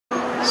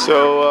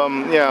So,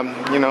 yeah,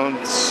 you know,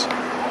 it's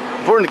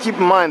important to keep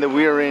in mind that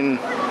we are in,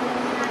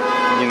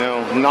 you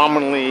know,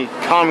 nominally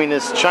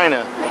communist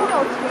China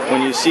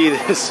when you see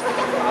this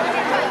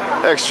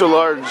extra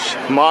large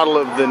model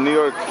of the New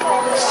York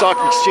Stock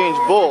Exchange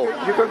bull.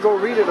 You could go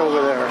read it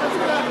over there.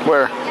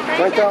 Where?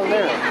 Right down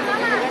there.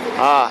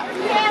 Ah.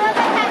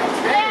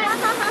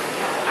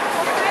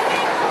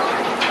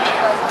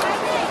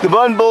 The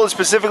Bund bull is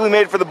specifically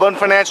made for the Bund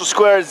Financial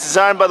Square. It's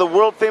designed by the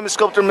world-famous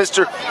sculptor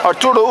Mr.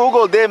 Arturo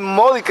Hugo de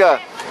Modica,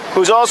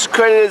 who's also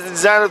credited as the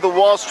designer of the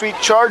Wall Street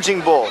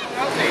Charging Bull.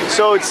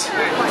 So it's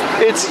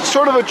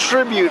sort of a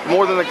tribute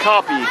more than a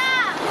copy.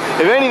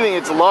 If anything,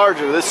 it's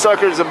larger. This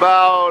sucker is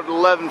about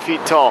 11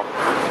 feet tall.